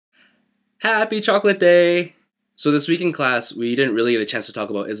Happy Chocolate Day! So this week in class, we didn't really get a chance to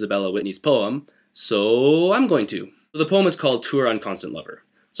talk about Isabella Whitney's poem, so I'm going to. So the poem is called To Her Unconstant Lover,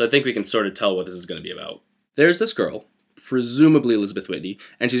 so I think we can sort of tell what this is going to be about. There's this girl, presumably Elizabeth Whitney,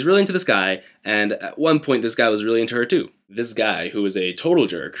 and she's really into this guy, and at one point this guy was really into her too. This guy, who is a total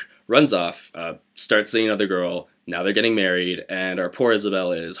jerk, runs off, starts seeing another girl, now they're getting married, and our poor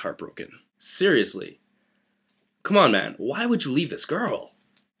Isabella is heartbroken. Seriously. Come on, man, why would you leave this girl?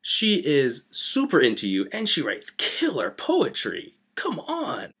 She is super into you, and she writes killer poetry. Come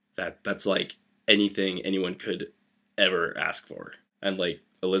on. That's like anything anyone could ever ask for. And like,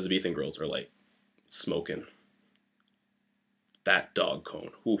 Elizabethan girls are like, smoking. That dog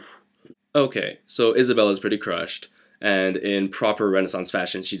cone. Oof. Okay, so Isabella's pretty crushed, and in proper Renaissance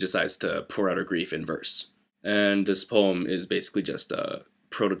fashion, she decides to pour out her grief in verse. And this poem is basically just a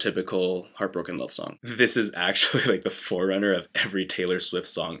prototypical heartbroken love song. This is actually like the forerunner of every Taylor Swift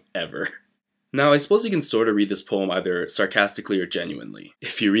song ever. Now, I suppose you can sort of read this poem either sarcastically or genuinely.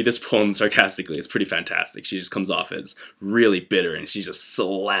 If you read this poem sarcastically, it's pretty fantastic. She just comes off as really bitter and she's just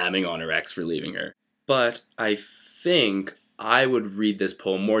slamming on her ex for leaving her. But I think I would read this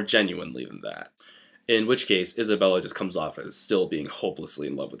poem more genuinely than that. In which case, Isabella just comes off as still being hopelessly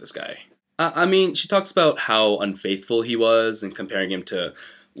in love with this guy. I mean, she talks about how unfaithful he was and comparing him to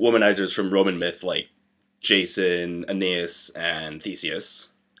womanizers from Roman myth like Jason, Aeneas, and Theseus,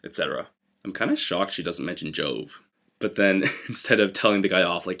 etc. I'm kind of shocked she doesn't mention Jove. But then, instead of telling the guy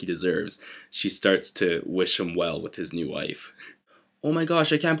off like he deserves, she starts to wish him well with his new wife. Oh my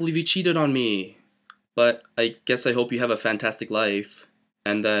gosh, I can't believe you cheated on me. But I guess I hope you have a fantastic life,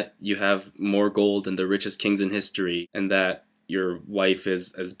 and that you have more gold than the richest kings in history, and that your wife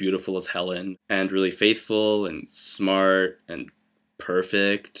is as beautiful as Helen, and really faithful, and smart, and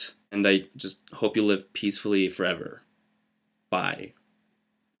perfect. And I just hope you live peacefully forever. Bye.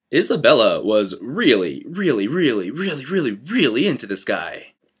 Isabella was really into this guy.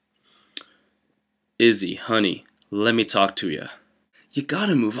 Izzy, honey, let me talk to ya. You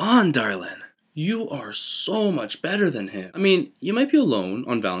gotta move on, darling. You are so much better than him. I mean, you might be alone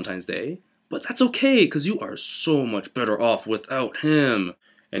on Valentine's Day, but that's okay, because you are so much better off without him.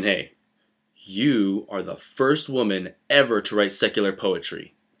 And hey, you are the first woman ever to write secular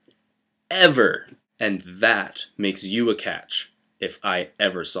poetry. Ever. And that makes you a catch, if I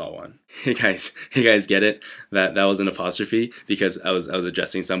ever saw one. Hey guys, get it? That was an apostrophe, because I was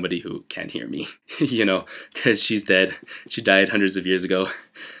addressing somebody who can't hear me. You know, because she's dead. She died hundreds of years ago.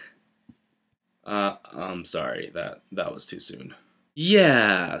 I'm sorry, that was too soon.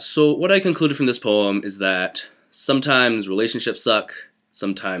 Yeah, so what I concluded from this poem is that sometimes relationships suck,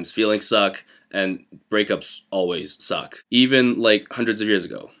 sometimes feelings suck, and breakups always suck. Even like hundreds of years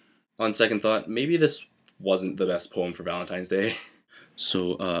ago. On second thought, maybe this wasn't the best poem for Valentine's Day.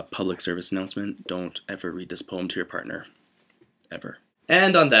 So, public service announcement, don't ever read this poem to your partner. Ever.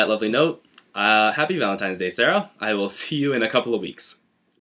 And on that lovely note, happy Valentine's Day, Sarah. I will see you in a couple of weeks.